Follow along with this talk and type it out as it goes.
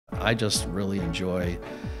I just really enjoy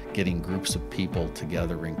getting groups of people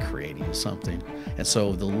together and creating something. And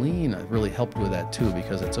so the lean really helped with that too,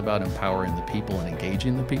 because it's about empowering the people and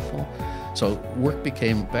engaging the people. So work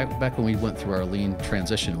became, back when we went through our lean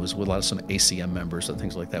transition, it was with a lot of some ACM members and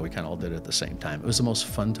things like that. We kind of all did it at the same time. It was the most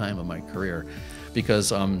fun time of my career,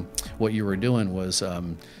 because what you were doing was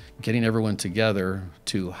getting everyone together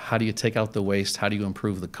to how do you take out the waste, how do you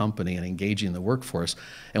improve the company, and engaging the workforce.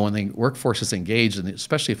 And when the workforce is engaged, and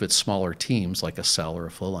especially if it's smaller teams like a cell or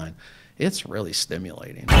a flow line, it's really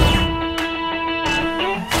stimulating.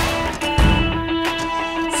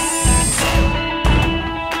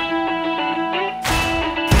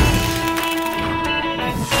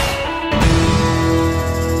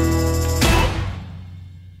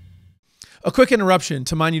 A quick interruption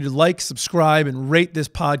to remind you to like, subscribe, and rate this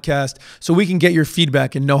podcast so we can get your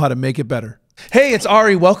feedback and know how to make it better. Hey, it's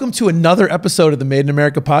Ari. Welcome to another episode of the Made in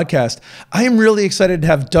America podcast. I am really excited to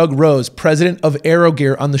have Doug Rose, president of Aero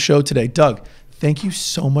Gear, on the show today. Doug, thank you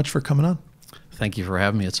so much for coming on. Thank you for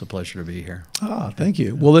having me. It's a pleasure to be here. Thank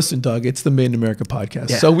you. Well, listen, Doug, it's the Made in America podcast.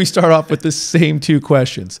 Yeah. So we start off with the same two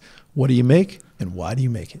questions. What do you make and why do you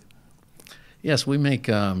make it? Yes, we make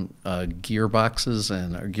gearboxes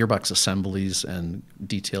and gearbox assemblies and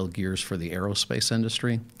detailed gears for the aerospace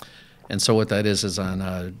industry. And so what that is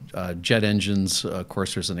on jet engines, of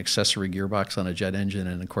course, there's an accessory gearbox on a jet engine,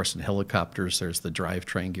 and of course in helicopters there's the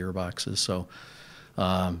drivetrain gearboxes. So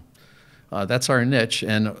that's our niche.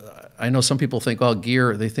 And I know some people think, well,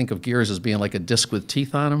 gear, they think of gears as being like a disc with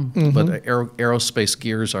teeth on them, but aerospace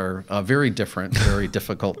gears are very different, very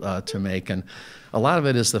difficult to make. And a lot of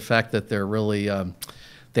it is the fact that they're really,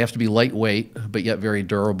 they have to be lightweight, but yet very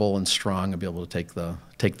durable and strong and be able to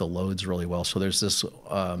take the loads really well. So there's this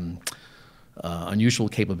unusual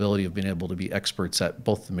capability of being able to be experts at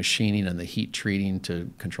both the machining and the heat treating to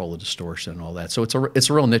control the distortion and all that. So it's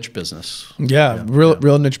a real niche business. Yeah,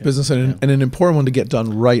 real niche business, and an important one to get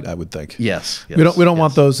done right, I would think. Yes. We don't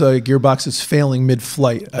want those gearboxes failing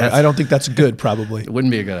mid-flight. I don't think that's good, probably. It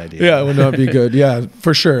wouldn't be a good idea. Yeah, it would not be good. Yeah,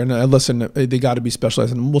 for sure. And listen, they got to be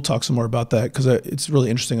specialized, and we'll talk some more about that, because it's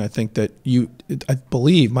really interesting. I think that I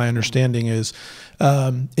believe my understanding is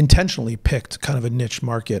intentionally picked kind of a niche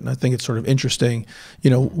market, and I think it's sort of interesting,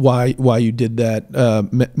 why you did that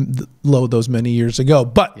those many years ago.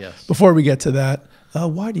 But before we get to that,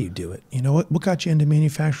 why do you do it? What got you into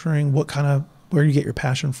manufacturing? Where do you get your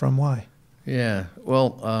passion from? Why? Yeah,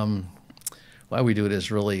 well, why we do it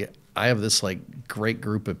is really, I have this great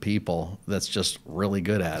group of people that's just really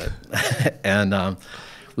good at it, and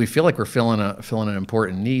we feel like we're filling an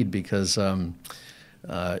important need, because we're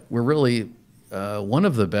really one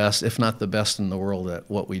of the best, if not the best in the world at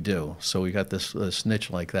what we do. So we got this niche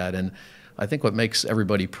like that. And I think what makes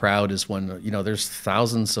everybody proud is when, there's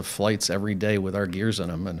thousands of flights every day with our gears in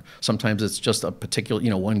them. And sometimes it's just a particular,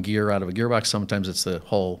 one gear out of a gearbox. Sometimes it's the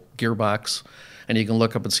whole gearbox. And you can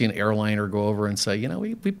look up and see an airliner go over and say,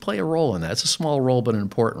 we play a role in that. It's a small role, but an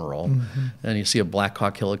important role. And you see a Black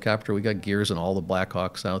Hawk helicopter. We got gears in all the Black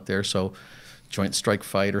Hawks out there. So Joint Strike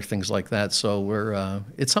Fighter, things like that. So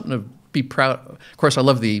it's something to be proud. Of course, I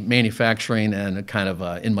love the manufacturing, and kind of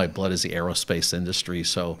in my blood is the aerospace industry.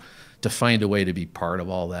 So to find a way to be part of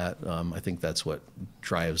all that, I think that's what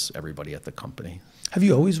drives everybody at the company. Have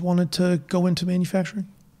you always wanted to go into manufacturing?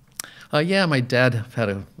 Yeah, my dad had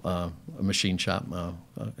a machine shop,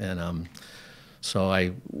 and so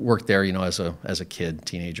I worked there, as a kid,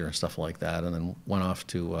 teenager, and stuff like that, and then went off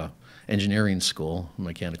to engineering school,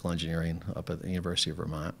 mechanical engineering, up at the University of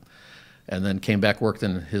Vermont. And then came back, worked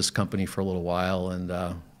in his company for a little while, and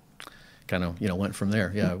kind of went from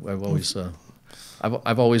there. Yeah,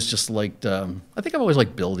 I've always just liked. I think I've always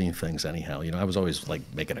liked building things. Anyhow, I was always like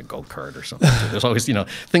making a go-kart or something. There's always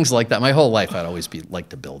things like that. My whole life I'd always like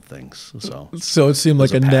to build things. So it seemed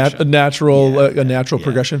like a natural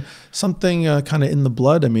progression. Something kind of in the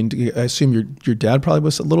blood. I mean, I assume your dad probably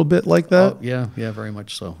was a little bit like that. Oh, yeah, very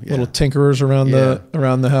much so. Yeah. Little tinkerers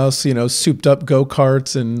around the house. Souped up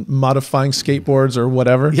go-karts and modifying skateboards or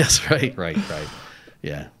whatever. Yes, right.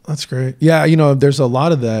 Yeah. That's great. Yeah, there's a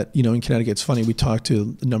lot of that, in Connecticut. It's funny, we talked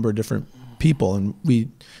to a number of different people, and we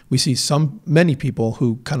see many people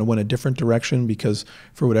who kind of went a different direction because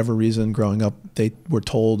for whatever reason growing up they were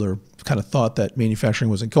told or kind of thought that manufacturing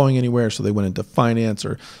wasn't going anywhere, so they went into finance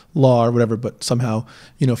or law or whatever, but somehow,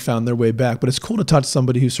 found their way back. But it's cool to talk to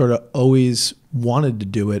somebody who sort of always wanted to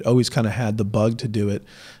do it, always kind of had the bug to do it.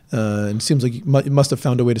 And it seems like you must have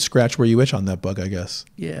found a way to scratch where you itch on that bug, I guess.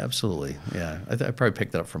 Yeah, absolutely. Yeah, I probably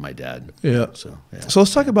picked it up from my dad. Yeah. So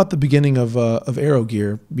let's talk about the beginning of Aero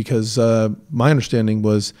Gear, because my understanding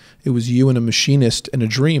was it was you and a machinist and a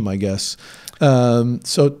dream, I guess.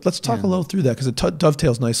 So let's talk a little through that, because it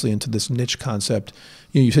dovetails nicely into this niche concept.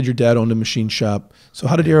 You said your dad owned a machine shop. So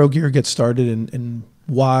how did Aero Gear get started, and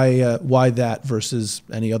why that versus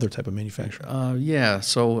any other type of manufacturer?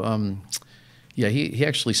 He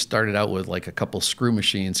actually started out with like a couple screw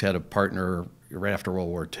machines. He had a partner right after World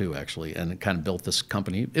War II, actually, and kind of built this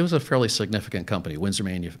company. It was a fairly significant company. Windsor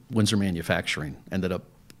Manufacturing ended up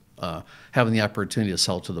having the opportunity to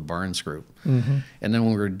sell to the Barnes Group. Mm-hmm. And then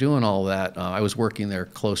when we were doing all that, I was working there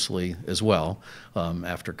closely as well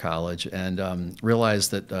after college, and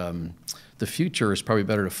realized that the future is probably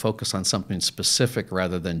better to focus on something specific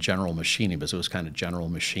rather than general machining, because it was kind of general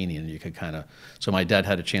machining, and you could kind of, so my dad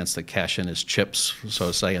had a chance to cash in his chips, so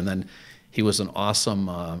to say, and then he was an awesome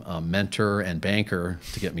mentor and banker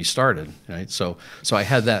to get me started, right? So I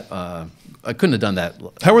had that, I couldn't have done that.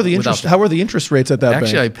 How were the interest rates at that bank?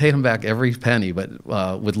 Actually, I paid him back every penny, but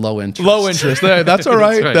with low interest. Low interest. That's all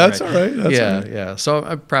right. That's all right. Yeah. So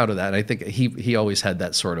I'm proud of that. I think he always had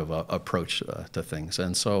that sort of approach to things,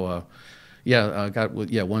 and so.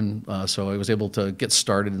 So I was able to get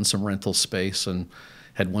started in some rental space and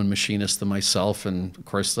had one machinist to myself. And of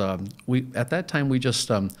course, at that time we just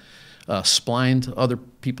splined other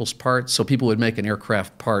people's parts. So people would make an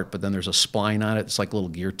aircraft part, but then there's a spline on it. It's like little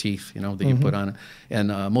gear teeth, that you put on it. And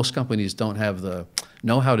most companies don't have the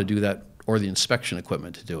know-how to do that or the inspection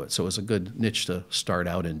equipment to do it. So it was a good niche to start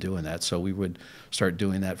out in doing that. So we would start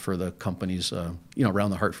doing that for the companies, around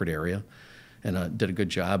the Hartford area. And did a good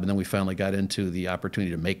job. And then we finally got into the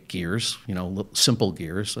opportunity to make gears, simple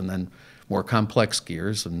gears, and then more complex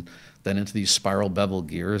gears, and then into these spiral bevel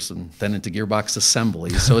gears, and then into gearbox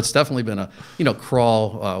assembly. So it's definitely been a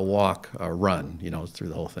crawl, walk, run, through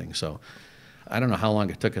the whole thing. So I don't know how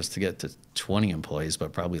long it took us to get to 20 employees,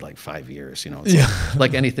 but probably like 5 years. It's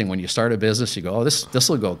like anything, when you start a business, you go, oh, this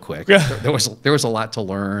will go quick. Yeah. There was a lot to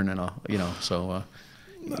learn, and so.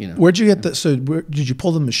 Where'd you get did you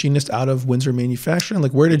pull the machinist out of Windsor Manufacturing?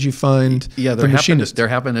 Like, where did you find the machinist? There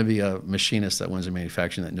happened to be a machinist at Windsor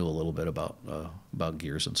Manufacturing that knew a little bit about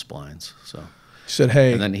gears and splines. So he said,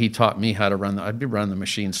 "Hey," and then he taught me how to run. I'd be running the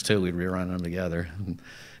machines too. We'd be running them together.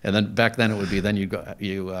 And then back then it would be, then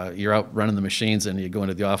you're out running the machines, and you go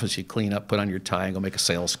into the office, you clean up, put on your tie, and go make a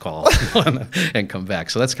sales call, and come back.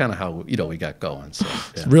 So that's kind of how we got going. So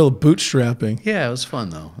it's real bootstrapping. Yeah, it was fun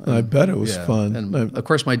though. I bet it was fun. And of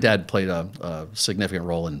course, my dad played a significant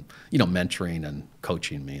role in mentoring and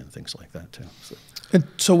coaching me and things like that too. And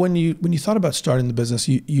so when you thought about starting the business,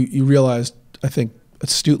 you realized, I think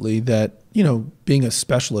astutely, that being a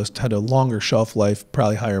specialist had a longer shelf life,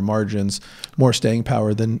 probably higher margins, more staying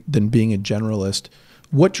power than being a generalist.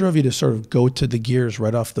 What drove you to sort of go to the gears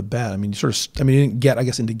right off the bat? I mean, you didn't get, I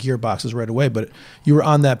guess, into gearboxes right away, but you were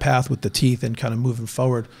on that path with the teeth and kind of moving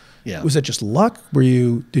forward. Yeah. Was that just luck?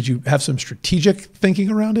 Did you have some strategic thinking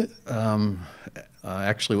around it?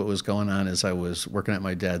 Actually, what was going on is I was working at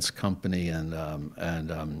my dad's company,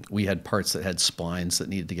 and we had parts that had splines that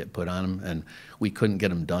needed to get put on them, and we couldn't get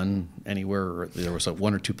them done anywhere. There was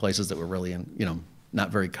one or two places that were really, not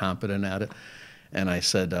very competent at it. And I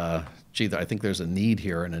said, gee, I think there's a need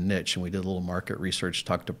here and a niche. And we did a little market research,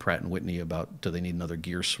 talked to Pratt & Whitney about, do they need another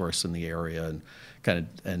gear source in the area,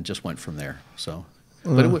 and just went from there. So,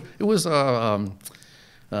 but it was.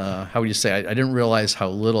 How would you say? I didn't realize how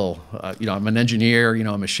little. I'm an engineer.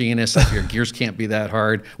 A machinist. Your gears can't be that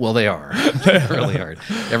hard. Well, they are. They're really hard.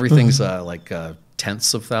 Everything's like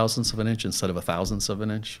tenths of thousandths of an inch instead of a thousandths of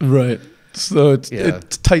an inch. Right. So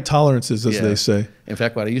it's tight tolerances, as they say. In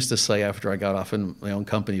fact, what I used to say after I got off in my own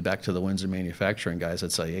company back to the Windsor Manufacturing guys,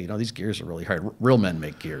 I'd say, hey, these gears are really hard. Real men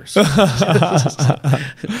make gears. So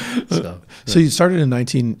you started in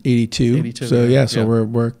 1982. 82, so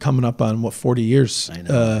we're coming up on, 40 years? I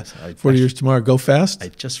know. 40 years tomorrow. Go fast? I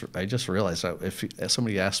just realized, if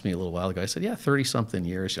somebody asked me a little while ago, I said, 30-something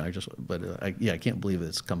years. I can't believe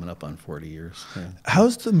it's coming up on 40 years. Yeah.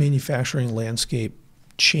 How's the manufacturing landscape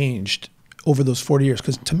changed over those 40 years?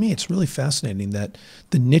 Because to me, it's really fascinating that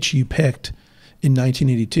the niche you picked in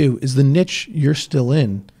 1982 is the niche you're still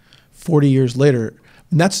in 40 years later.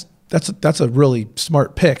 And that's a really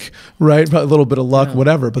smart pick, right? A little bit of luck,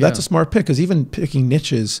 whatever, but that's a smart pick, because even picking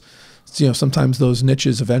niches, sometimes those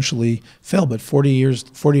niches eventually fail, but 40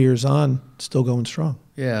 years on, still going strong.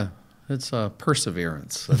 Yeah. It's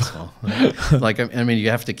perseverance, that's all. You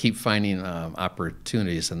have to keep finding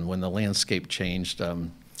opportunities. And when the landscape changed,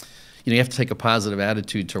 you have to take a positive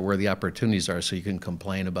attitude to where the opportunities are, so you can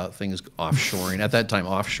complain about things offshoring at that time,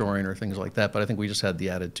 offshoring or things like that. But I think we just had the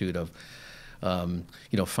attitude of,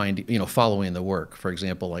 following the work. For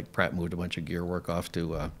example, like Pratt moved a bunch of gear work off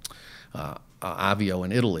to Avio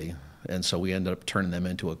in Italy, and so we ended up turning them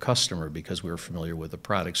into a customer because we were familiar with the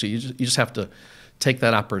product. So you just have to take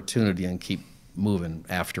that opportunity and keep moving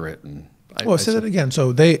after it. And say that again.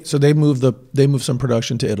 So they move some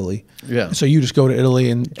production to Italy. Yeah. So you just go to Italy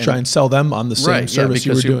and try and sell them on the same service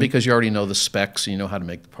you were doing. Because you already know the specs, and you know how to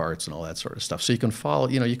make the parts and all that sort of stuff. So you can follow.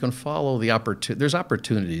 You can follow the opportunity. There's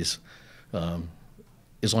opportunities,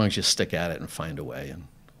 as long as you stick at it and find a way. And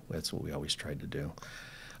that's what we always tried to do.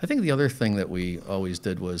 I think the other thing that we always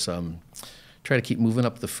did was try to keep moving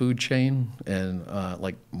up the food chain and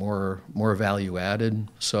like more value added.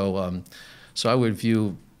 So I would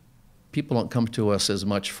view, people don't come to us as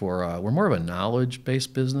much for, we're more of a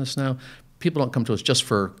knowledge-based business now. People don't come to us just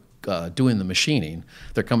for doing the machining.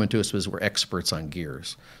 They're coming to us because we're experts on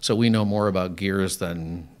gears. So we know more about gears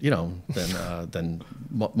than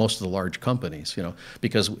most of the large companies,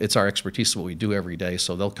 because it's our expertise, what we do every day.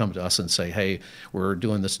 So they'll come to us and say, hey, we're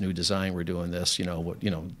doing this new design, we're doing this,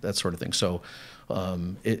 that sort of thing. So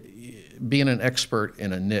being an expert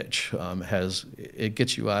in a niche it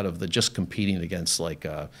gets you out of the just competing against like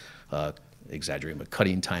exaggerating, but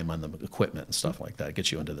cutting time on the equipment and stuff like that. It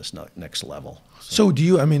gets you into this next level. So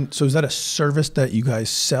is that a service that you guys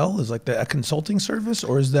sell? Is like a consulting service,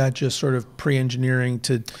 or is that just sort of pre-engineering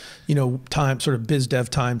to, time, sort of biz dev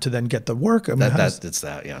time to then get the work? I mean, it's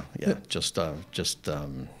that, yeah. Just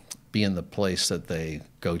being the place that they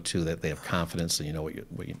go to, that they have confidence and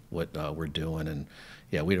what we're doing. And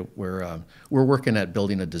yeah, we're working at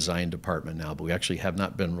building a design department now, but we actually have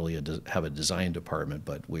not been really have a design department,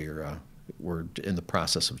 but we're in the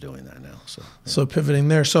process of doing that now. So pivoting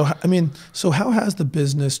there. So how has the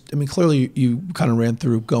business? I mean, clearly you kind of ran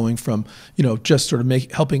through going from just sort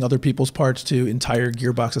of helping other people's parts to entire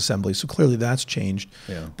gearbox assembly. So clearly that's changed.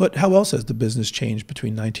 Yeah. But how else has the business changed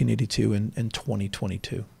between 1982 and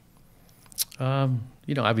 2022?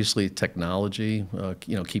 Obviously technology.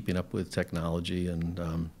 Keeping up with technology, and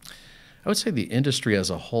I would say the industry as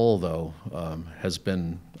a whole, though, has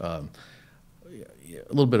been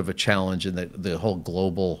a little bit of a challenge in the whole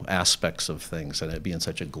global aspects of things, and it being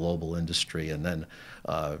such a global industry, and then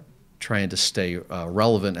trying to stay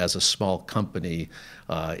relevant as a small company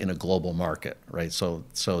in a global market, right? So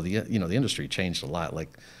the industry changed a lot.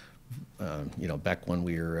 Like back when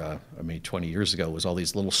we were 20 years ago, was all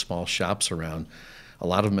these little small shops around. A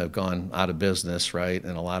lot of them have gone out of business, right?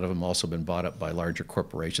 And a lot of them also been bought up by larger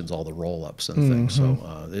corporations, all the roll-ups and things.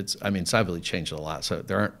 So it's obviously changed a lot. So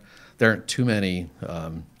there aren't too many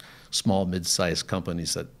small, mid-sized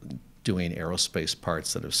companies that doing aerospace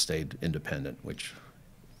parts that have stayed independent, which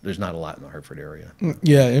there's not a lot in the Hartford area.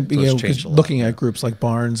 Yeah, looking at groups like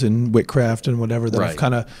Barnes and Whitcraft and whatever that have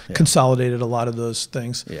kind of consolidated a lot of those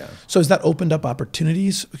things. Yeah. So has that opened up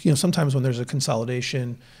opportunities? Sometimes when there's a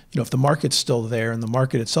consolidation, if the market's still there and the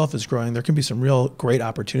market itself is growing, there can be some real great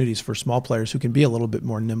opportunities for small players who can be a little bit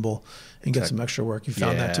more nimble and get some extra work. You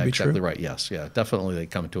found that to be true? Exactly right, yes. Yeah, definitely they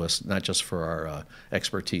come to us not just for our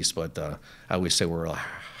expertise, but I always say we're a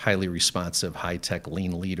highly responsive, high-tech,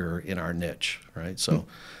 lean leader in our niche, right? So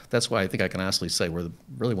that's why I think I can honestly say we're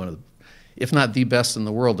really one of the, if not the best in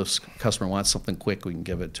the world. If a customer wants something quick, we can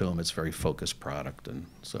give it to them. It's a very focused product, and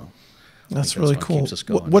so that's really cool. Keeps us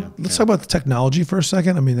going, Let's talk about the technology for a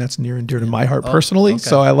second. I mean, that's near and dear to my heart personally. Okay.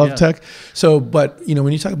 So I love tech. So, but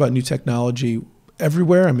when you talk about new technology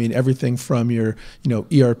everywhere, I mean, everything from your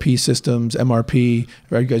ERP systems, MRP,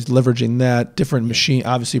 are you guys leveraging that? Different machine,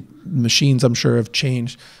 obviously machines I'm sure have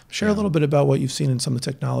changed. Share a little bit about what you've seen in some of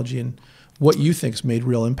the technology and what you think's made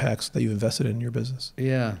real impacts that you've invested in your business.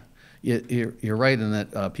 Yeah. You're right in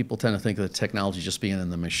that people tend to think of the technology just being in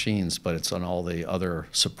the machines, but it's on all the other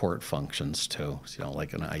support functions too.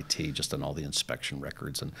 Like in IT, just on all the inspection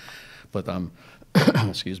records, but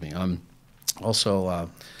excuse me. Also,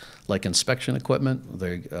 like inspection equipment,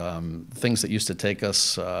 things that used to take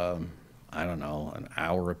us an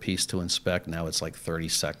hour a piece to inspect. Now it's like 30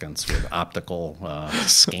 seconds with optical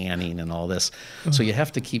scanning and all this. So you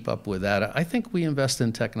have to keep up with that. I think we invest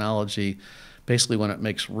in technology basically when it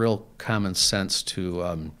makes real common sense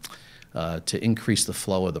to increase the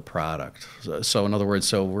flow of the product. So in other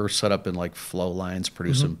words, we're set up in like flow lines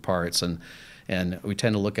producing parts, and we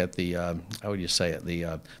tend to look at the how would you say it,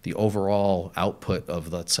 the overall output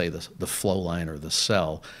of, let's say, the flow line or the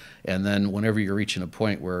cell. And then whenever you're reaching a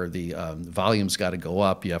point where the volume's got to go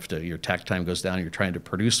up, your takt time goes down, you're trying to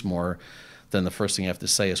produce more, then the first thing you have to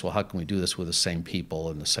say is, well, how can we do this with the same people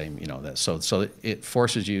and the same, that. So it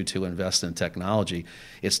forces you to invest in technology.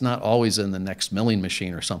 It's not always in the next milling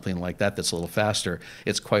machine or something like that that's a little faster.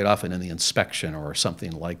 It's quite often in the inspection or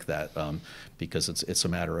something like that, because it's a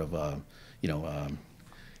matter of,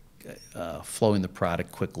 flowing the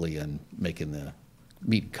product quickly and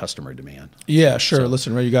meet customer demand. Yeah, sure. So,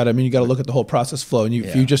 listen, right? You got to look at the whole process flow, and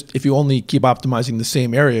if you only keep optimizing the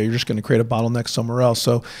same area, you're just going to create a bottleneck somewhere else.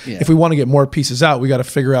 So if we want to get more pieces out, we got to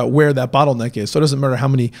figure out where that bottleneck is. So it doesn't matter how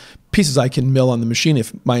many pieces I can mill on the machine.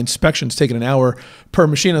 If my inspection's taking an hour per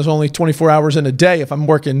machine, is only 24 hours in a day. If I'm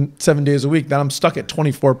working 7 days a week, then I'm stuck at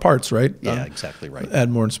 24 parts, right? Yeah, exactly right. Add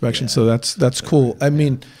more inspections. So that's cool. I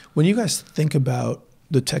mean, when you guys think about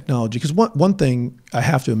the technology, because one thing I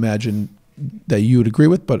have to imagine that you would agree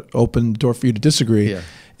with, but open the door for you to disagree,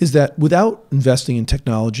 is that without investing in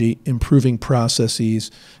technology, improving processes,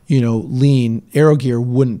 lean, Aero Gear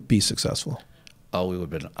wouldn't be successful. Oh, we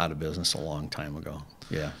would have been out of business a long time ago.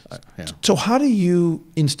 Yeah. So how do you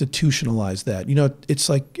institutionalize that? It's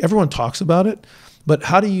like everyone talks about it, but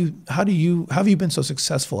how have you been so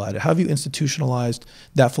successful at it? How have you institutionalized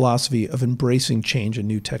that philosophy of embracing change and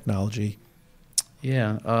new technology?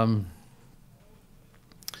 Yeah.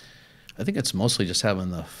 I think it's mostly just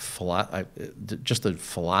having the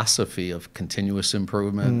philosophy of continuous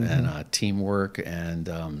improvement and teamwork and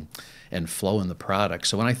flow in the product.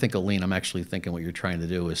 So when I think of lean, I'm actually thinking what you're trying to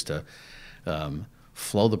do is to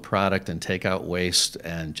flow the product and take out waste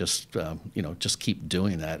and just keep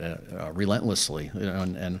doing that relentlessly.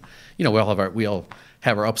 And we all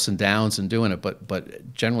have our ups and downs in doing it,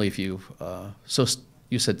 but generally, if you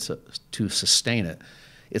you said to sustain it.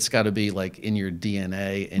 It's got to be like in your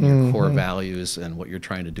DNA and your core values and what you're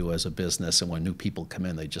trying to do as a business. And when new people come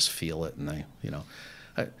in, they just feel it. And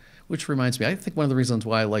which reminds me, I think one of the reasons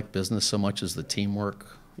why I like business so much is the teamwork.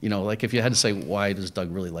 Like if you had to say, why does Doug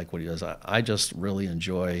really like what he does? I just really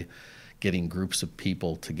enjoy getting groups of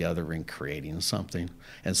people together and creating something.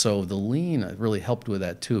 And so the lean really helped with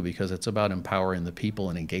that too, because it's about empowering the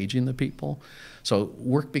people and engaging the people. So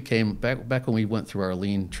work became, back when we went through our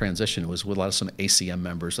lean transition, it was with a lot of some ACM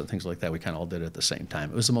members and things like that. We kind of all did it at the same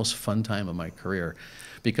time. It was the most fun time of my career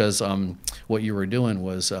because what you were doing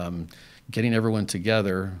was getting everyone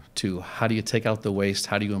together to how do you take out the waste,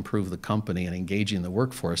 how do you improve the company, and engaging the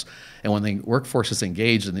workforce. And when the workforce is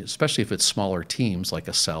engaged, and especially if it's smaller teams like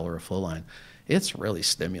a cell or a flow line, it's really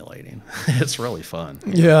stimulating. It's really fun.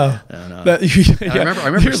 Yeah. And, I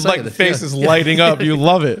remember your like face is lighting up. You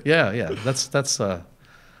love it. Yeah. That's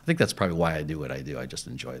I think that's probably why I do what I do. I just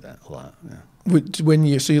enjoy that a lot. Yeah.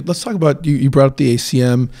 Let's talk about you brought up the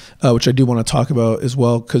ACM, which I do want to talk about as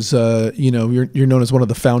well, because you're known as one of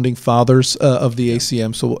the founding fathers of the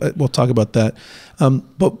ACM. So we'll talk about that.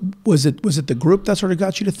 But was it the group that sort of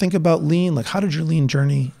got you to think about lean? Like, how did your lean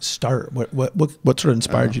journey start? What sort of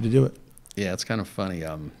inspired you to do it? Yeah, it's kind of funny.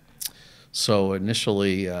 So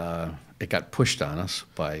initially, it got pushed on us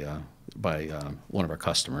by one of our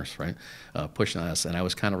customers, right? Pushing on us, and I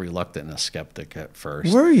was kind of reluctant and a skeptic at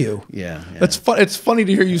first. Were you? Yeah. That's fun. It's funny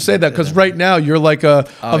to hear you say that because right now you're like a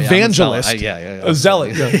evangelist, a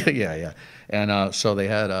zealot. Yeah. And so they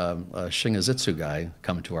had a Shingazitsu guy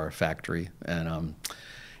come to our factory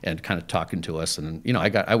and kind of talking to us, and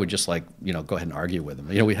I would just like go ahead and argue with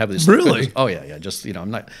him. We have this really. Oh yeah. Just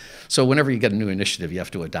I'm not. So whenever you get a new initiative, you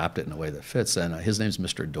have to adopt it in a way that fits. And his name's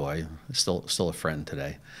Mr. Doi, still a friend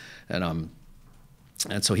today. And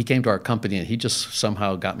so he came to our company, and he just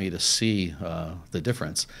somehow got me to see the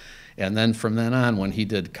difference. And then from then on, when he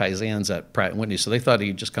did Kaizens at Pratt & Whitney, so they thought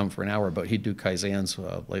he'd just come for an hour, but he'd do Kaizens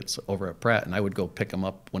over at Pratt, and I would go pick him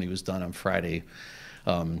up when he was done on Friday,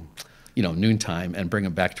 noontime, and bring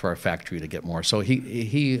him back to our factory to get more. So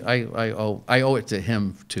I owe it to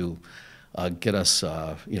him to get us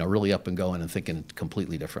really up and going and thinking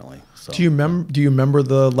completely differently. So, do you remember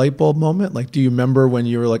the light bulb moment? Like, do you remember when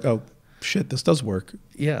you were like, oh shit, this does work?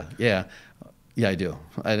 Yeah, I do.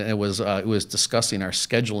 And it was discussing our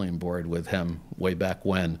scheduling board with him way back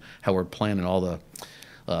when, how we're planning all the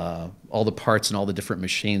parts and all the different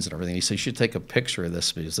machines and everything. He said, you should take a picture of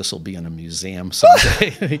this because this will be in a museum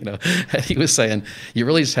someday. And he was saying, you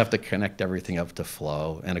really just have to connect everything up to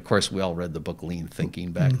flow. And of course, we all read the book Lean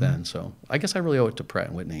Thinking back then. So I guess I really owe it to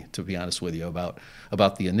Pratt & Whitney, to be honest with you,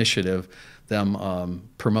 about the initiative, them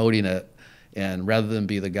promoting it, and rather than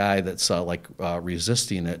be the guy that's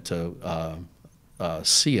resisting it, to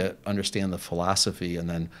see it, understand the philosophy, and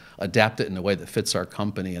then adapt it in a way that fits our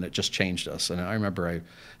company, and it just changed us. And I remember I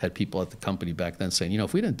had people at the company back then saying,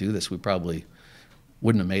 if we didn't do this, we probably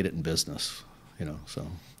wouldn't have made it in business. So.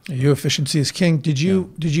 Efficiency is king. Did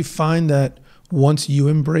you find that once you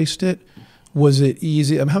embraced it, Was it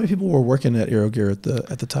easy? I mean, how many people were working at Aero Gear at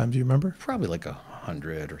the time? Do you remember? Probably like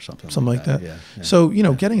 100 or something. Something like that. Yeah, yeah. So, you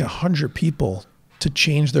know, getting 100 people to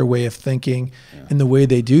change their way of thinking and the way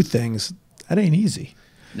they do things, that ain't easy.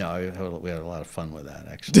 No, we had a lot of fun with that,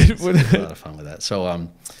 actually. We had a lot of fun with that. So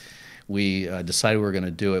we decided we were going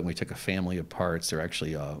to do it, and we took a family of parts. They're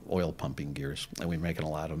actually oil pumping gears, and we were making a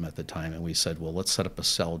lot of them at the time. And we said, well, let's set up a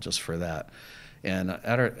cell just for that. And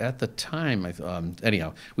at the time,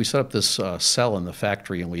 anyhow, we set up this cell in the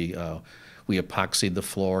factory, and we epoxied the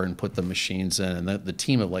floor and put the machines in. And the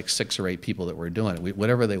team of like 6 or 8 people that were doing it,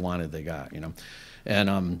 whatever they wanted, they got, you know.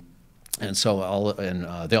 And so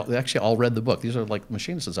they actually all read the book. These are like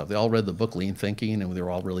machinists and stuff. They all read the book, Lean Thinking, and they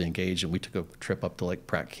were all really engaged. And we took a trip up to like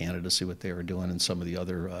Pratt, Canada to see what they were doing and some of the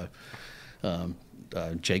other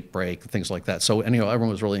Jake Brake, things like that. So anyhow, everyone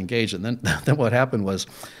was really engaged. And then what happened was,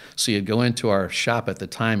 so you'd go into our shop at the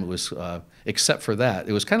time. It was, except for that,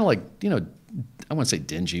 it was kind of like, you know, I wouldn't say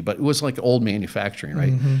dingy, but it was like old manufacturing,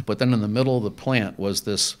 right? Mm-hmm. But then in the middle of the plant was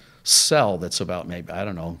this cell that's about maybe, I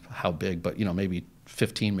don't know how big, but, you know, maybe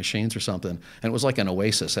 15 machines or something, and it was like an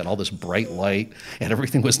oasis. Had all this bright light, and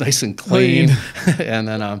everything was nice and clean. And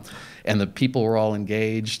then, and the people were all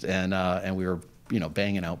engaged, and we were, you know,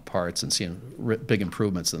 banging out parts and seeing big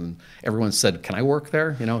improvements. And everyone said, "Can I work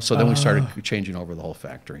there?" You know. So then we started changing over the whole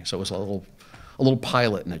factory. So it was a little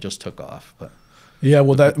pilot, and it just took off. But yeah,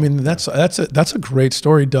 well, that's a great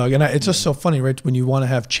story, Doug. And it's just so funny, right? When you want to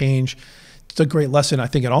have change. It's a great lesson, I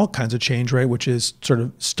think, in all kinds of change, right? Which is sort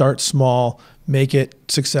of start small, make it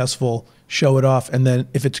successful, show it off, and then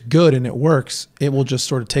if it's good and it works, it will just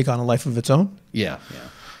sort of take on a life of its own. Yeah, yeah.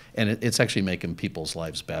 And it's actually making people's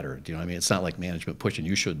lives better. Do you know what I mean? It's not like management pushing,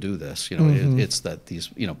 you should do this. You know, it's that these,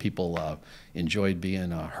 you know, people enjoyed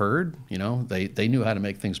being heard. You know, they knew how to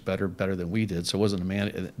make things better than we did. So it wasn't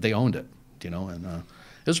they owned it, you know, and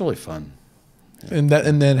it was really fun. Yeah.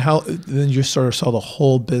 And then you sort of saw the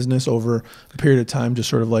whole business over a period of time, just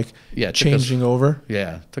sort of like changing over.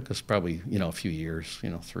 Yeah, it took us probably, you know, a few years, you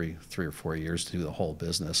know, three or 4 years to do the whole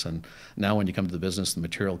business. And now when you come to the business, the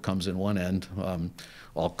material comes in one end,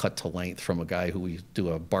 all cut to length from a guy who we do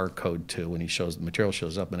a barcode to, when the material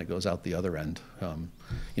shows up, and it goes out the other end.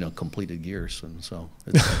 You know, completed gears, and so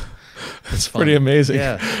it's fun. Pretty amazing.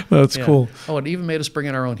 Yeah, that's cool. Oh, it even made us bring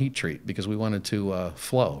in our own heat treat because we wanted to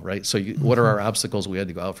flow, right? So what are our obstacles? We had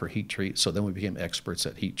to go out for heat treat. So then we became experts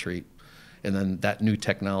at heat treat, and then that new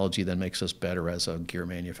technology then makes us better as a gear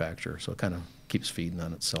manufacturer. So it kind of keeps feeding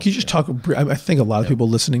on itself. Can you just talk? I think a lot of people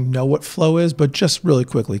listening know what flow is, but just really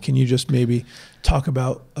quickly, can you just maybe talk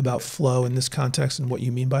about flow in this context and what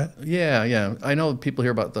you mean by it? Yeah. I know people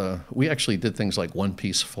hear about we actually did things like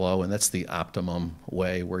one-piece flow, and that's the optimum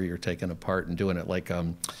way where you're taking apart and doing it like,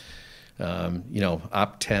 you know,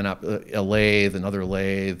 a lathe, another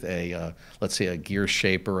lathe, let's say a gear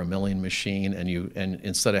shaper, a milling machine, and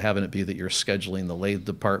instead of having it be that you're scheduling the lathe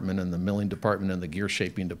department and the milling department and the gear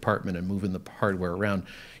shaping department and moving the hardware around,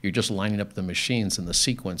 you're just lining up the machines in the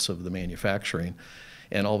sequence of the manufacturing.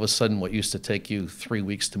 And all of a sudden, what used to take you 3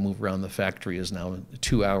 weeks to move around the factory is now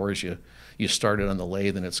 2 hours. You start it on the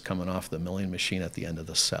lathe, and it's coming off the milling machine at the end of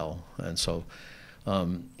the cell. And so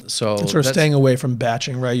it's sort of staying away from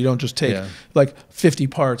batching, right? You don't just take like 50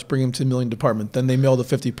 parts, bring them to the milling department, then they mill the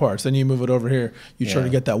 50 parts, then you move it over here. You try to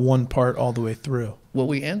get that one part all the way through. What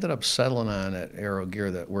we ended up settling on at Aero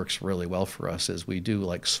Gear that works really well for us is we do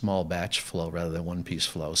like small batch flow rather than one-piece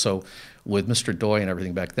flow. So with Mr. Doy and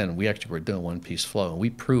everything back then, we actually were doing one-piece flow, and we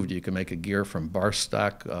proved you could make a gear from bar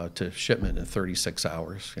stock to shipment in 36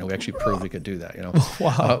 hours. You know, we actually proved we could do that. You know,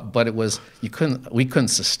 wow. But we couldn't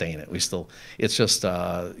sustain it. It's just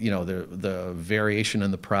you know, the variation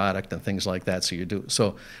in the product and things like that.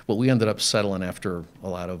 So what we ended up settling after a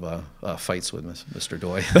lot of fights with Mr.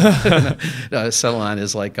 Doy, settle on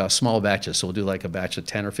is like small batches. So we'll do like a batch of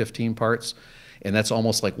 10 or 15 parts, and that's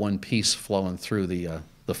almost like one piece flowing through the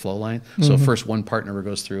flow line. So first one part number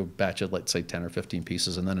goes through a batch of, let's say, 10 or 15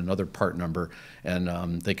 pieces, and then another part number,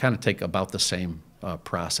 and they kind of take about the same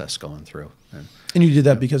process going through. And you did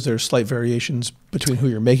that because there's slight variations between who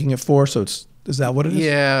you're making it for, so is that what it is?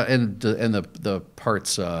 Yeah, and the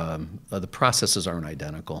parts, the processes aren't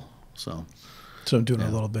identical, so I'm doing a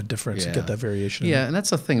little bit different to get that variation. Yeah, and that's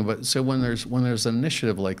the thing about, so when there's an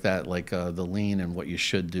initiative like that, like the lean and what you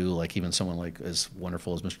should do, like even someone like as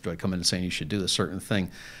wonderful as Mr. Joy come in and saying you should do a certain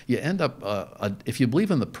thing, you end up, if you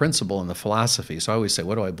believe in the principle and the philosophy, so I always say,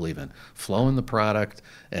 what do I believe in? Flow in the product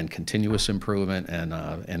and continuous improvement and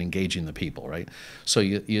engaging the people, right? So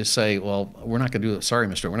you say, well, we're not going to do it, sorry,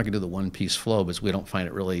 Mr. We're not going to do the one-piece flow because we don't find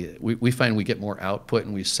it really, we find we get more output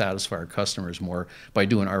and we satisfy our customers more by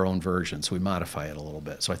doing our own version, so we modify it a little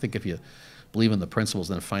bit. So I think if you believe in the principles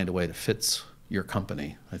and then find a way that fits your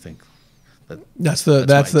company. I think that's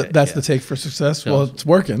the take for success. Well, it's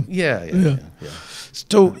working. Yeah.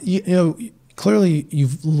 So clearly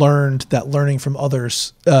you've learned that learning from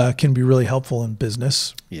others can be really helpful in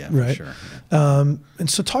business. Yeah, right. For sure. Yeah. And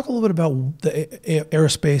so talk a little bit about the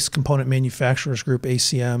Aerospace Component Manufacturers Group,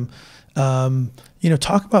 ACM.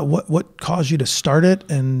 Talk about what caused you to start it,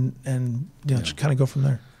 and just kind of go from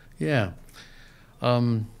there. Yeah.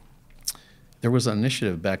 There was an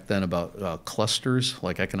initiative back then about clusters,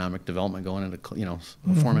 like economic development, going into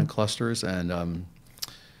forming clusters, and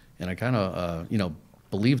I kind of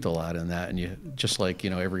believed a lot in that. And you just like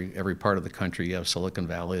every part of the country, you have Silicon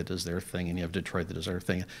Valley that does their thing, and you have Detroit that does their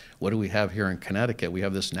thing. What do we have here in Connecticut? We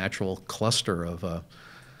have this natural cluster of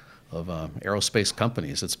aerospace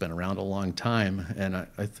companies that's been around a long time, and I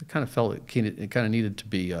kind of felt it kind of needed to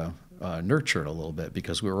be nurtured a little bit,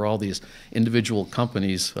 because we were all these individual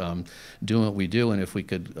companies doing what we do, and if we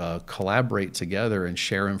could collaborate together and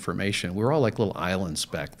share information, we were all like little islands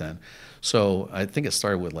back then. So I think it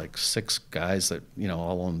started with like 6 guys that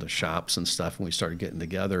all owned the shops and stuff, and we started getting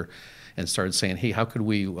together and started saying, hey, how could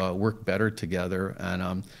we work better together?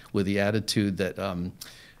 And with the attitude that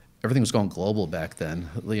everything was going global back then.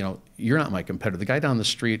 You're not my competitor. The guy down the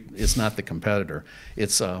street is not the competitor.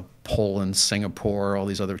 It's Poland, Singapore, all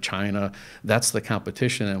these other, China. That's the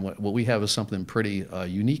competition. And what we have is something pretty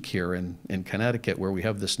unique here in Connecticut, where we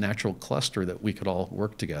have this natural cluster that we could all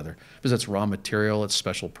work together. Because it's raw material, it's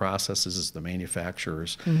special processes, it's the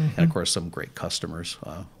manufacturers, and of course some great customers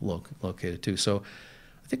located too. So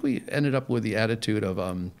I think we ended up with the attitude of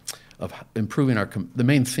improving the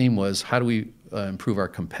main theme was, how do we improve our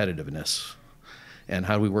competitiveness, and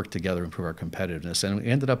how do we work together to improve our competitiveness? And we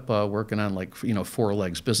ended up working on 4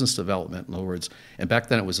 legs: business development, in other words. And back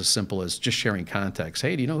then it was as simple as just sharing contacts.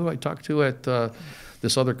 Hey, do you know who I talked to at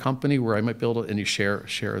this other company where I might be able to, and you share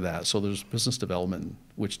that. So there's business development,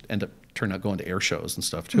 which turned out going to air shows and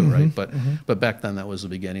stuff too, right? But back then that was the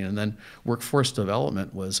beginning. And then workforce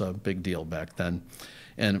development was a big deal back then.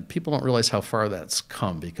 And people don't realize how far that's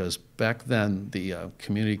come, because back then the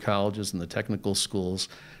community colleges and the technical schools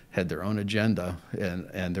had their own agenda,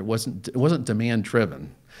 and it wasn't demand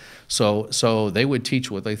driven. So they would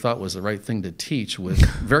teach what they thought was the right thing to teach, with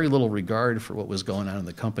very little regard for what was going on in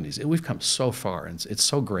the companies. We've come so far, and it's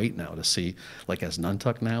so great now to see, like as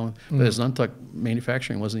Nuntuck now, but as Nuntuck,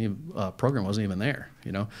 manufacturing program wasn't even there,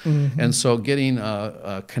 And so getting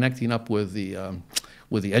connecting up with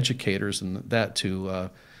the educators and that to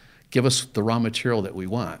give us the raw material that we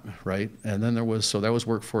want, right? And then that was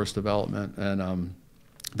workforce development, and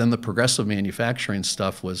then the progressive manufacturing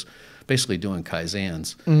stuff was basically doing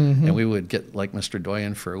Kaizens, and we would get like Mr.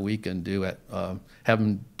 Doyen for a week and have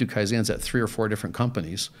him do Kaizens at 3 or 4 different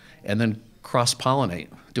companies, and then cross-pollinate,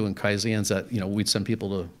 doing Kaizens that we'd send people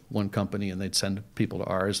to one company and they'd send people to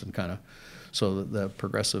ours, and kind of, so the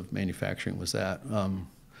progressive manufacturing was that.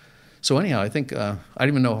 So anyhow, I think I don't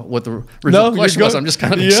even know what the original question was. I'm just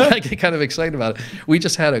kind of excited about it. We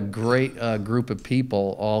just had a great group of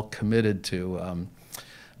people all committed to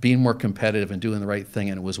being more competitive and doing the right thing,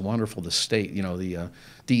 and it was wonderful. The state, the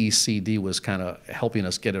DECD was kind of helping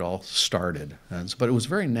us get it all started, but it was a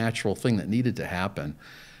very natural thing that needed to happen.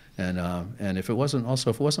 And if it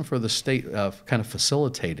wasn't for the state kind of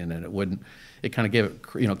facilitating it, it kind of gave it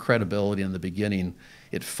credibility in the beginning.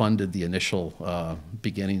 It funded the initial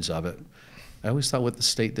beginnings of it. I always thought what the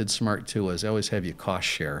state did smart too was they always have you cost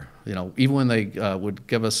share. Even when they would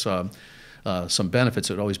give us some benefits,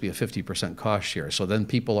 it would always be a 50% cost share. So then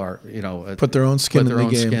people are put their own skin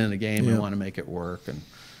in the game, and want to make it work. And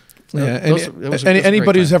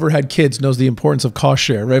anybody who's ever had kids knows the importance of cost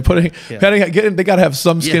share, right? They got to have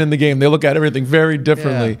some skin in the game. They look at everything very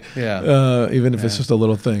differently, even if it's just a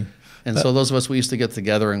little thing. And so those of us, we used to get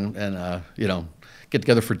together and get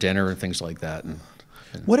together for dinner and things like that. And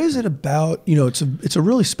what is it about? It's a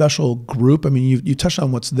really special group. I mean, you touched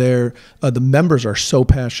on what's there. The members are so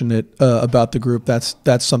passionate about the group.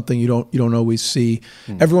 That's something you don't always see.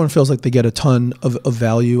 Everyone feels like they get a ton of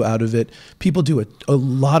value out of it. People do a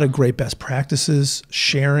lot of great best practices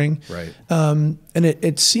sharing. Right. And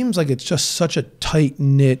it seems like it's just such a tight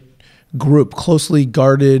knit group, closely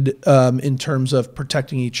guarded in terms of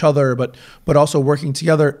protecting each other, but also working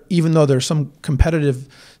together, even though there's some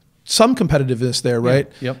competitiveness there,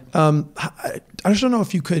 right? Yep. I just don't know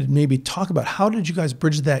if you could maybe talk about, how did you guys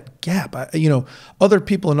bridge that gap? Other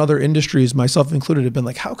people in other industries, myself included, have been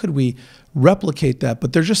like, how could we replicate that?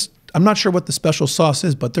 But I'm not sure what the special sauce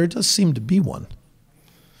is, but there does seem to be one.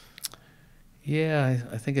 Yeah,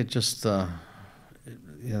 I think it just,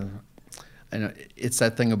 and it's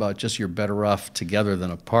that thing about just you're better off together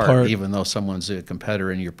than apart, even though someone's a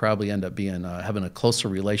competitor, and you probably end up being having a closer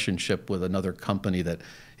relationship with another company that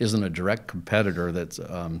isn't a direct competitor. That's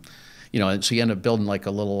you know, and so you end up building like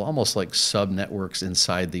a little, almost like sub networks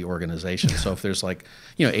inside the organization. So if there's like,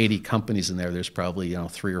 you know, 80 companies in there, there's probably, you know,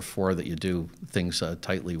 3 or 4 that you do things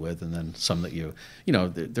tightly with, and then some that you know,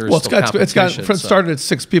 there's still competition. It started at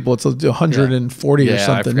 6 people. It's 140 or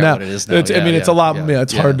something now. What it is now. I mean, it's a lot. Yeah,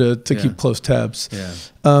 it's hard to keep close tabs. Yeah.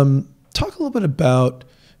 Talk a little bit about,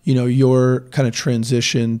 you know, your kind of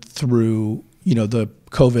transition through, you know, the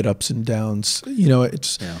COVID ups and downs. You know,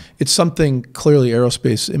 it's something clearly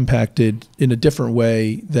aerospace impacted in a different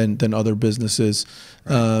way than other businesses.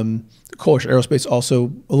 Right. Of course, aerospace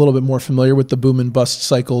also a little bit more familiar with the boom and bust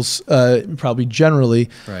cycles, probably generally.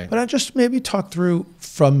 Right. But I just maybe talk through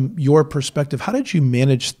from your perspective, how did you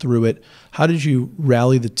manage through it? How did you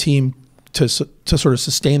rally the team to sort of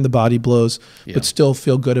sustain the body blows, but still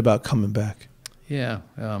feel good about coming back? Yeah,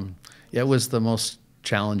 it was the most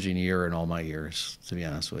challenging year in all my years, to be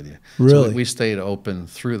honest with you. Really? So we stayed open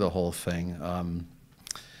through the whole thing.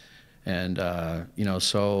 You know,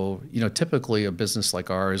 so, you know, typically a business like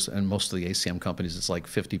ours and most of the ACM companies, it's like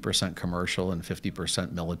 50% commercial and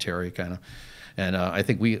 50% military kind of. And I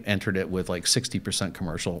think we entered it with like 60%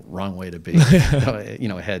 commercial, wrong way to be, you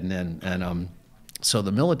know, heading in. And so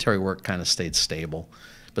the military work kind of stayed stable,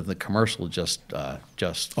 but the commercial just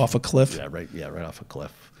off a cliff. Yeah, right off a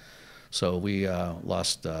cliff. So we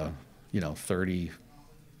lost, you know,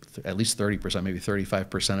 at least 30%, maybe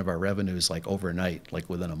 35% of our revenues like overnight, like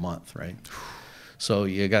within a month, right? So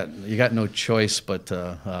you got no choice but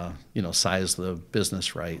to you know, size the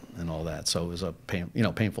business right and all that. So it was a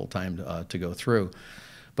painful time to go through.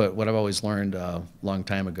 But what I've always learned a long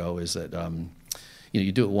time ago is that you know,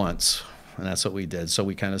 you do it once, and that's what we did. So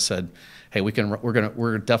we kind of said, hey, we're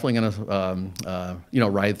definitely gonna you know,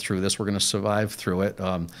 ride through this. We're gonna survive through it.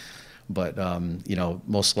 But you know,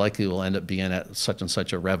 most likely we'll end up being at such and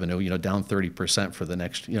such a revenue, you know, down 30% for the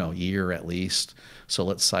next, you know, year at least. So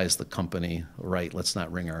let's size the company right. Let's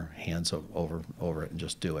not wring our hands over it and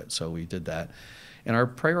just do it. So we did that, and our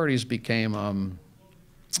priorities became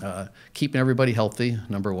keeping everybody healthy, the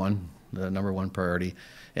number one priority,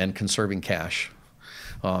 and conserving cash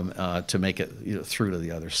to make it, you know, through to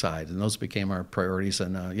the other side. And those became our priorities.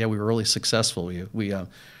 And yeah, we were really successful. We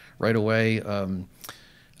right away.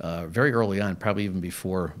 Very early on, probably even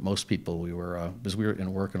before most people, we were because we were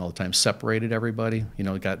working all the time, separated everybody. You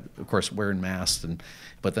know, got, of course, wearing masks,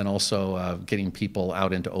 but then also getting people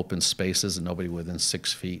out into open spaces and nobody within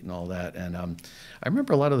 6 feet and all that. And I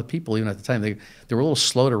remember a lot of the people, even at the time, they were a little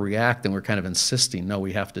slow to react, and we're kind of insisting, no,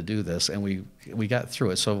 we have to do this, and we got through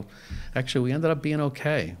it. So actually, we ended up being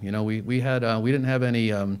okay. You know, we didn't have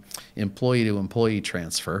any employee to employee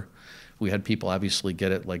transfer. We had people obviously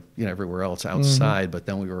get it, like, you know, everywhere else outside, but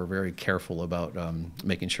then we were very careful about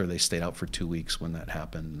making sure they stayed out for 2 weeks when that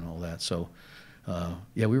happened and all that. So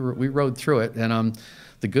yeah, we rode through it. And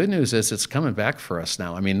the good news is it's coming back for us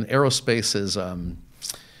now. I mean, aerospace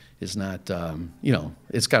is not, you know,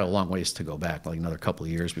 it's got a long ways to go back, like another couple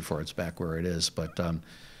of years before it's back where it is. But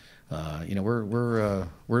you know,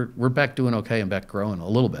 we're back doing okay and back growing a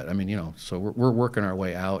little bit. I mean, you know, so we're working our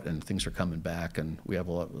way out, and things are coming back, and we have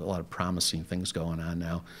a lot of promising things going on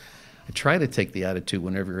now. I try to take the attitude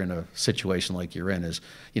whenever you're in a situation like you're in is,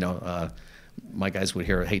 you know, my guys would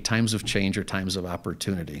hear, hey, times of change are times of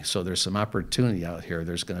opportunity. So there's some opportunity out here.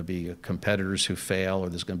 There's going to be competitors who fail, or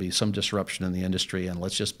there's going to be some disruption in the industry, and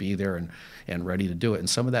let's just be there and ready to do it. And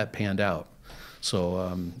some of that panned out.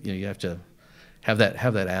 So you know, you have to have that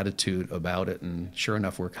attitude about it, and sure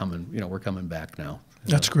enough, we're coming back now.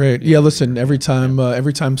 That's great. Yeah, listen, every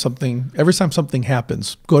time something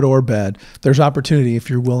happens, good or bad, there's opportunity if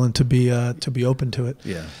you're willing to be open to it.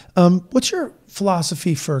 Yeah. What's your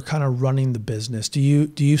philosophy for kind of running the business? Do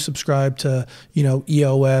you subscribe to, you know,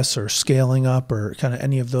 EOS or scaling up or kind of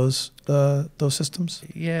any of those systems?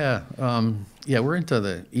 Yeah. Yeah, we're into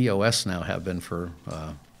the EOS now, have been for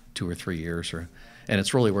 2 or 3 years, and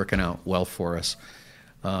it's really working out well for us.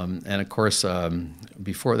 And of course,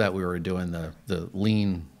 before that, we were doing the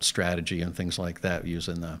lean strategy and things like that,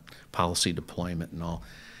 using the policy deployment and all.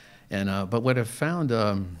 And but what I've found,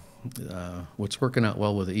 what's working out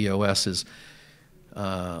well with the EOS is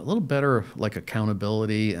a little better, like,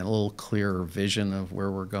 accountability and a little clearer vision of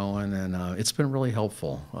where we're going, and it's been really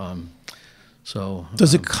helpful. So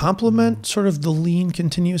does it complement sort of the lean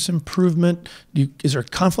continuous improvement? Is there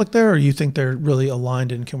conflict there, or you think they're really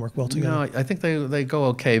aligned and can work well together? No, I think they go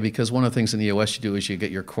okay, because one of the things in the EOS you do is you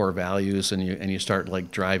get your core values and you start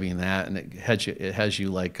like driving that, and it has you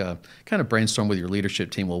like kind of brainstorm with your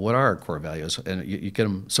leadership team. Well, what are our core values? And you get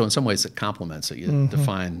them. So in some ways it complements it. You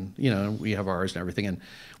define, we have ours and everything. And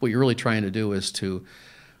what you're really trying to do is to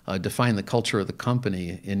define the culture of the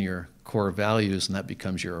company in your core values, and that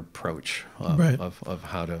becomes your approach of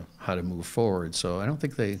how to move forward. So I don't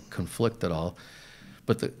think they conflict at all.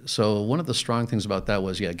 But so one of the strong things about that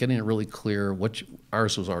was, getting it really clear.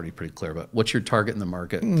 Ours was already pretty clear, but what's your target in the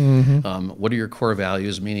market? What are your core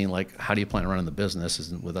values? Meaning, like, how do you plan on running the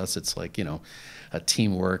business? And with us, it's like, a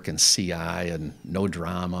teamwork and CI and no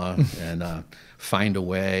drama and find a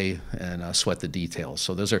way and sweat the details.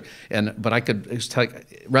 So those are, but I could,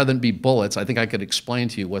 rather than be bullets, I think I could explain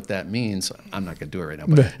to you what that means. I'm not going to do it right now,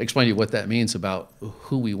 but explain to you what that means about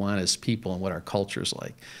who we want as people and what our culture's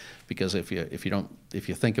like. Because if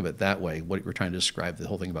you think of it that way, what we're trying to describe, the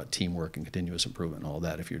whole thing about teamwork and continuous improvement and all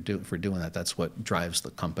that, if we're doing that, that's what drives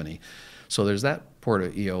the company. So there's that part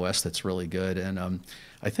of EOS that's really good. And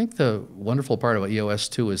I think the wonderful part about EOS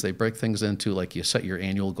too is they break things into, like, you set your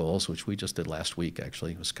annual goals, which we just did last week,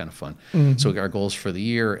 actually. It was kind of fun. So our goals for the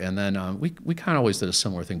year, and then we kind of always did a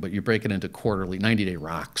similar thing, but you break it into quarterly, 90-day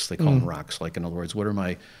rocks. They call them rocks. Like, in other words, what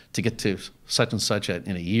are to get to such and such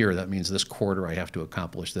in a year, that means this quarter I have to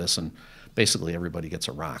accomplish this, and basically everybody gets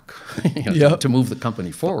a rock to move the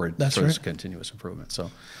company forward. That's so right. it's continuous improvement.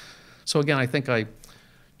 So again, I think I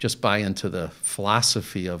just buy into the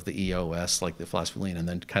philosophy of the EOS, like the philosophy of lean, and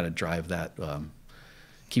then kind of drive that,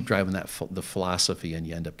 keep driving the philosophy, and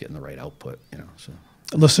you end up getting the right output. So.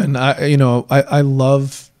 Listen, I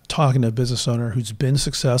love talking to a business owner who's been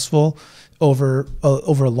successful over a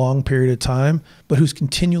long period of time, but who's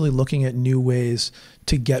continually looking at new ways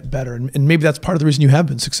to get better. And maybe that's part of the reason you have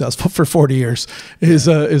been successful for 40 years is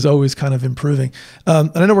always kind of improving.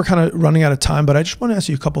 And I know we're kind of running out of time, but I just want to ask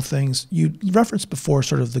you a couple things. You referenced before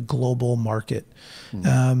sort of the global market.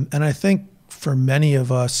 And I think for many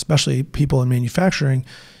of us, especially people in manufacturing,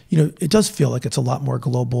 it does feel like it's a lot more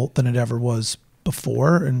global than it ever was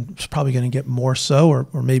before, and it's probably going to get more so,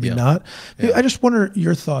 or maybe not. I just wonder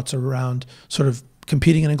your thoughts around sort of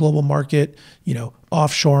competing in a global market,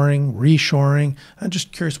 offshoring, reshoring. I'm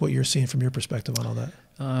just curious what you're seeing from your perspective on all that.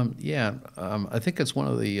 I think it's one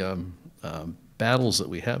of the battles that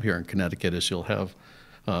we have here in Connecticut is you'll have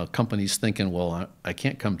companies thinking, well, I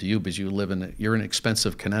can't come to you because you're in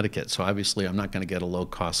expensive Connecticut, so obviously I'm not going to get a low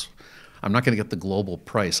cost. I'm not going to get the global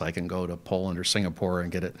price. I can go to Poland or Singapore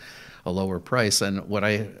and get it a lower price. And what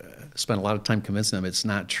I spent a lot of time convincing them, it's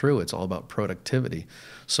not true. It's all about productivity.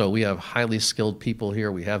 So we have highly skilled people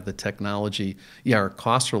here. We have the technology. Yeah, our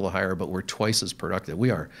costs are a little higher, but we're twice as productive.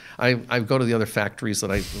 We are. I go to the other factories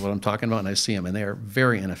what I'm talking about, and I see them, and they are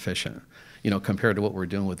very inefficient, compared to what we're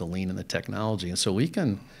doing with the lean and the technology. And so we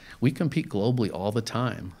compete globally all the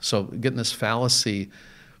time. So getting this fallacy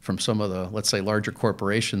from some of the, let's say, larger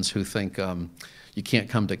corporations who think you can't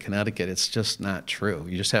come to Connecticut, it's just not true.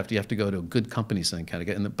 You have to go to good companies in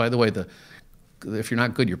Connecticut. And by the way, if you're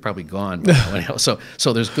not good, you're probably gone. So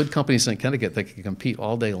there's good companies in Connecticut that can compete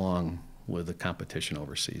all day long with the competition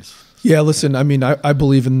overseas. Yeah, listen, I mean, I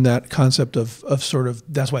believe in that concept of sort of,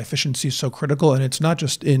 that's why efficiency is so critical. And it's not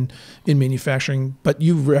just in manufacturing, but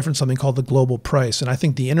you referenced something called the global price. And I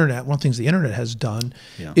think the internet, one of the things the internet has done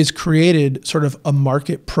is created sort of a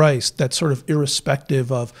market price that's sort of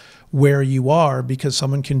irrespective of where you are, because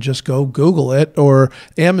someone can just go Google it or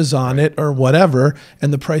Amazon it or whatever,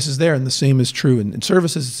 and the price is there. And the same is true in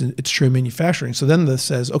services, it's true in manufacturing. So then this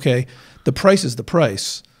says, okay, the price is the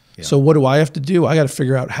price. So what do I have to do? I got to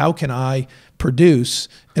figure out how can I produce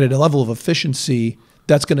at a level of efficiency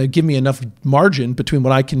that's going to give me enough margin between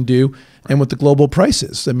what I can do and what the global price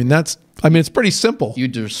is. I mean, it's pretty simple. You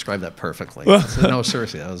described that perfectly. No,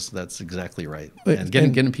 seriously, that's exactly right. And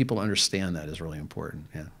getting people to understand that is really important.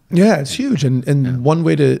 Yeah, it's huge. And one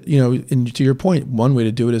way to, and to your point, one way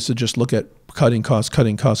to do it is to just look at cutting costs.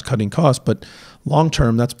 But long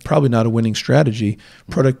term, that's probably not a winning strategy.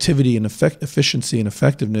 Productivity and efficiency and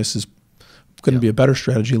effectiveness is going to be a better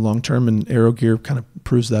strategy long term, and Aero Gear kind of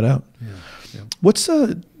proves that out. What's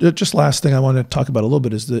just last thing I want to talk about a little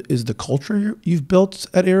bit is the culture you've built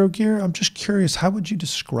at Aero Gear. I'm just curious, how would you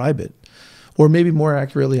describe it? Or maybe more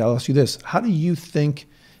accurately, I'll ask you this: how do you think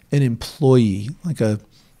an employee, like a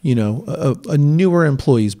newer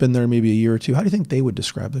employee who's been there maybe a year or two, how do you think they would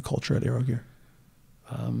describe the culture at Aero Gear?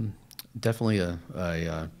 Definitely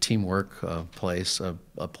a teamwork place,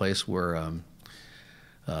 a place where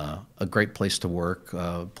a great place to work,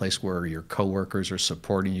 a place where your coworkers are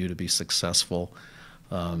supporting you to be successful.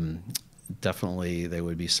 Definitely they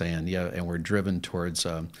would be saying, yeah, and we're driven towards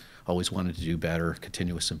always wanting to do better,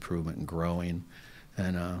 continuous improvement and growing.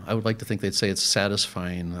 And I would like to think they'd say it's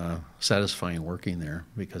satisfying working there,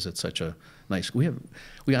 because it's such a nice, we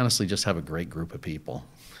honestly just have a great group of people.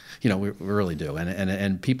 We really do.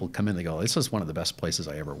 And people come in, they go, this is one of the best places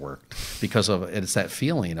I ever worked, because of it's that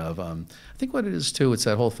feeling of, I think what it is too, it's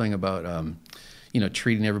that whole thing about,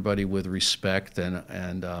 treating everybody with respect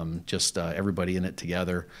and just everybody in it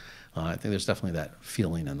together. I think there's definitely that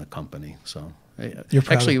feeling in the company. So you're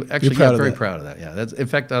proud actually, proud yeah, very proud of that. Yeah, that's in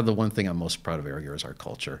fact the one thing I'm most proud of Aero Gear is our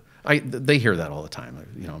culture. They hear that all the time.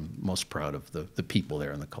 I'm most proud of the people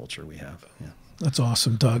there and the culture we have. Yeah. That's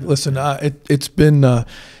awesome, Doug. Listen, it's been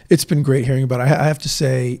great hearing about it. I have to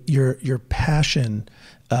say, your passion,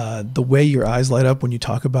 the way your eyes light up when you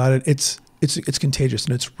talk about it, it's contagious,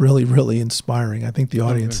 and it's really, really inspiring. I think the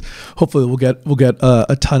audience, hopefully, will get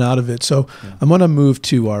a ton out of it. So yeah. I'm going to move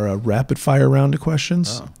to our rapid fire round of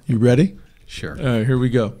questions. Oh. You ready? Sure. All right, here we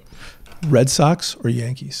go. Red Sox or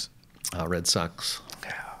Yankees? Red Sox.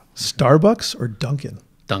 Starbucks or Dunkin'?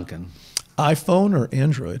 Dunkin'. iPhone or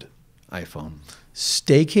Android? iPhone.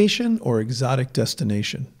 Staycation or exotic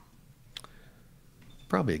destination?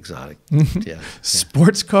 Probably exotic. Yeah.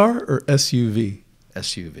 Sports car or SUV?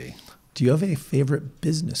 SUV. Do you have a favorite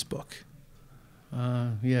business book?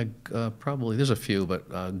 Yeah, probably. There's a few,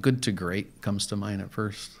 but Good to Great comes to mind at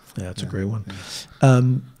first. Yeah, that's a great one. Yeah.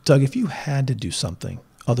 Doug, if you had to do something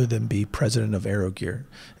other than be president of Aero Gear,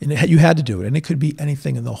 and you had to do it, and it could be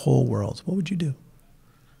anything in the whole world, what would you do?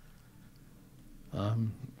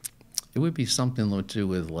 It would be something to do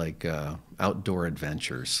with like outdoor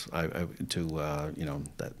adventures.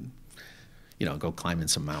 Go climbing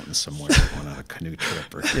some mountains somewhere, going on a canoe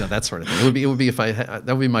trip, or that sort of thing. It would be if that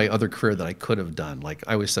would be my other career that I could have done. Like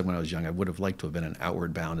I always said when I was young, I would have liked to have been an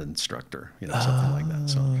outward bound instructor, something like that.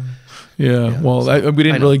 So we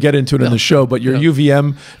didn't really get into it in the show, but you're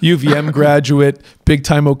UVM graduate, big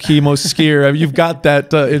time Okemo skier. I mean, you've got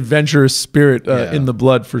that adventurous spirit in the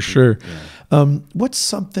blood for sure. Yeah. What's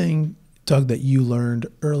something, Doug, that you learned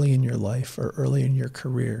early in your life or early in your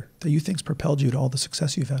career that you think's propelled you to all the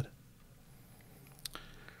success you've had?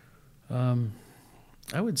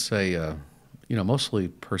 I would say, mostly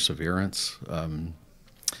perseverance. And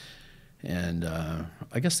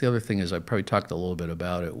I guess the other thing is I probably talked a little bit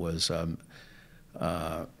about it was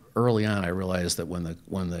early on I realized that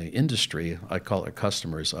when the industry, I call it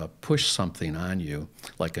customers, push something on you,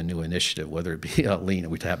 like a new initiative, whether it be lean,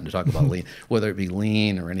 we happen to talk about lean, whether it be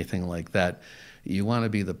lean or anything like that, you want to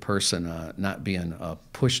be the person not being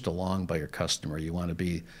pushed along by your customer. You want to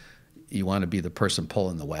be the person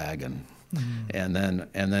pulling the wagon, and then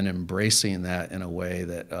embracing that in a way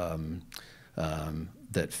that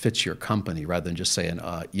that fits your company, rather than just saying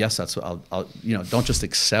yes, that's what I'll don't just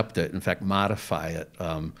accept it. In fact, modify it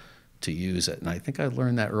to use it. And I think I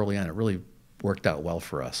learned that early on. It really worked out well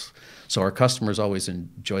for us. So our customers always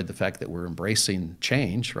enjoyed the fact that we're embracing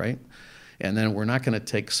change, right? And then we're not going to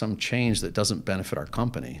take some change that doesn't benefit our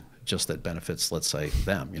company, just that benefits, let's say,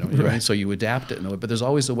 them. Right? So you adapt it in a way, but there's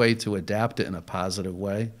always a way to adapt it in a positive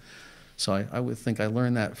way. So I would think I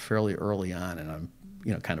learned that fairly early on, and I'm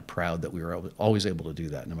kind of proud that we were always able to do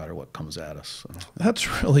that no matter what comes at us. So.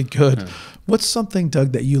 That's really good. Yeah. What's something,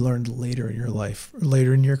 Doug, that you learned later in your life, or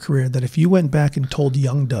later in your career, that if you went back and told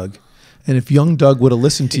young Doug, and if young Doug would have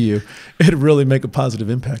listened to you, it'd really make a positive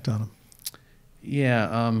impact on him?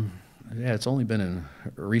 Yeah, it's only been in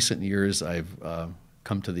recent years I've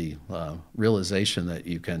come to the realization that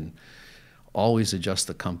you can always adjust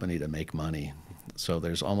the company to make money. So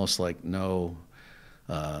there's almost like no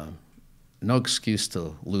excuse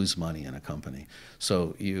to lose money in a company.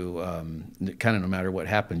 So you kind of, no matter what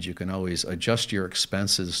happens, you can always adjust your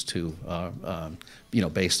expenses to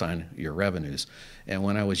based on your revenues. And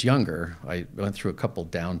when I was younger, I went through a couple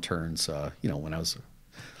downturns. When I was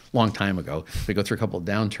long time ago, we go through a couple of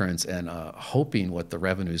downturns and hoping what the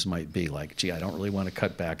revenues might be. Like, gee, I don't really want to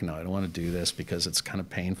cut back. No, I don't want to do this because it's kind of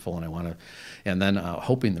painful, and I want to. And then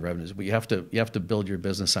hoping the revenues. But you have to build your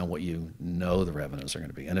business on what you know the revenues are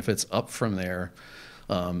going to be. And if it's up from there,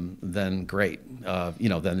 then great.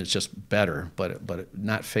 Then it's just better. But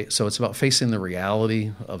not. So it's about facing the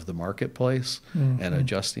reality of the marketplace and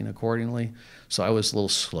adjusting accordingly. So I was a little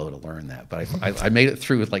slow to learn that, but I made it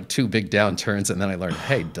through with like 2 big downturns, and then I learned,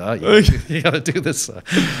 hey, duh, you got to do this.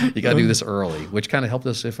 You got to do this early, which kind of helped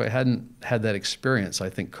us. If I hadn't had that experience, I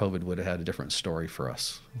think COVID would have had a different story for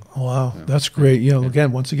us. Wow, that's great. You know,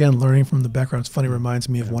 again, once again, learning from the background. It's funny, reminds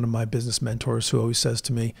me of one of my business mentors who always says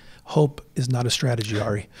to me, hope is not a strategy,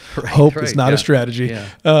 Ari. Hope is not a strategy.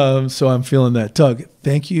 So I'm feeling that. Doug,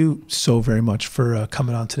 thank you so very much for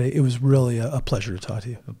coming on today. It was really a pleasure to talk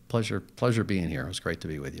to you. A pleasure being here. It was great to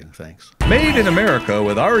be with you. Thanks. Made in America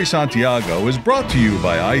with Ari Santiago is brought to you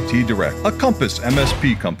by IT Direct, a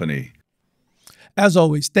CompassMSP company. As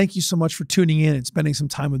always, thank you so much for tuning in and spending some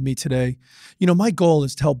time with me today. You know, my goal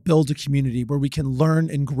is to help build a community where we can learn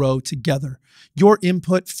and grow together. Your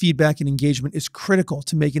input, feedback, and engagement is critical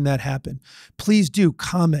to making that happen. Please do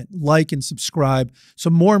comment, like, and subscribe so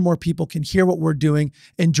more and more people can hear what we're doing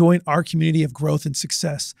and join our community of growth and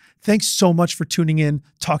success. Thanks so much for tuning in.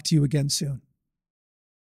 Talk to you again soon.